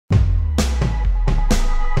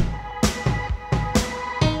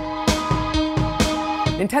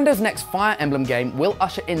Nintendo's next Fire Emblem game will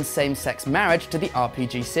usher in same-sex marriage to the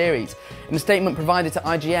RPG series. In a statement provided to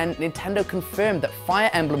IGN, Nintendo confirmed that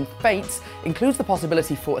Fire Emblem Fates includes the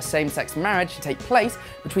possibility for a same-sex marriage to take place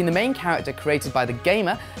between the main character created by the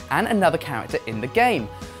gamer and another character in the game.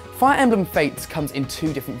 Fire Emblem Fates comes in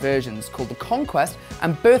two different versions, called the Conquest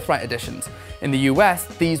and Birthright editions. In the US,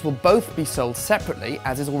 these will both be sold separately,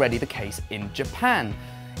 as is already the case in Japan.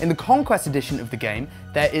 In the Conquest edition of the game,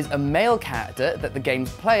 there is a male character that the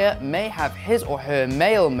game's player may have his or her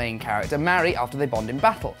male main character marry after they bond in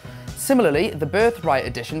battle. Similarly, the Birthright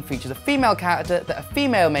edition features a female character that a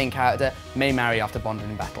female main character may marry after bonding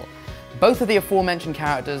in battle. Both of the aforementioned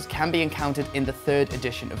characters can be encountered in the third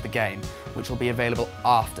edition of the game, which will be available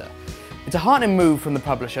after. It's a heartening move from the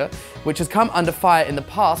publisher, which has come under fire in the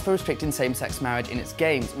past for restricting same-sex marriage in its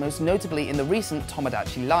games, most notably in the recent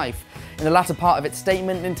Tomodachi Life. In the latter part of its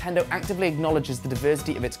statement, Nintendo actively acknowledges the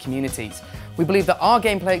diversity of its communities. We believe that our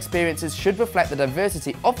gameplay experiences should reflect the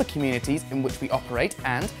diversity of the communities in which we operate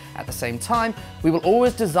and, at the same time, we will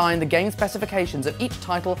always design the game specifications of each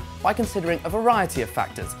title by considering a variety of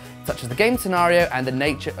factors, such as the game scenario and the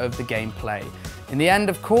nature of the gameplay. In the end,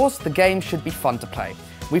 of course, the game should be fun to play.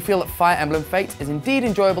 We feel that Fire Emblem Fates is indeed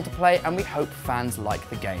enjoyable to play, and we hope fans like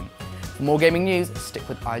the game. For more gaming news, stick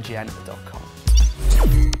with IGN.com.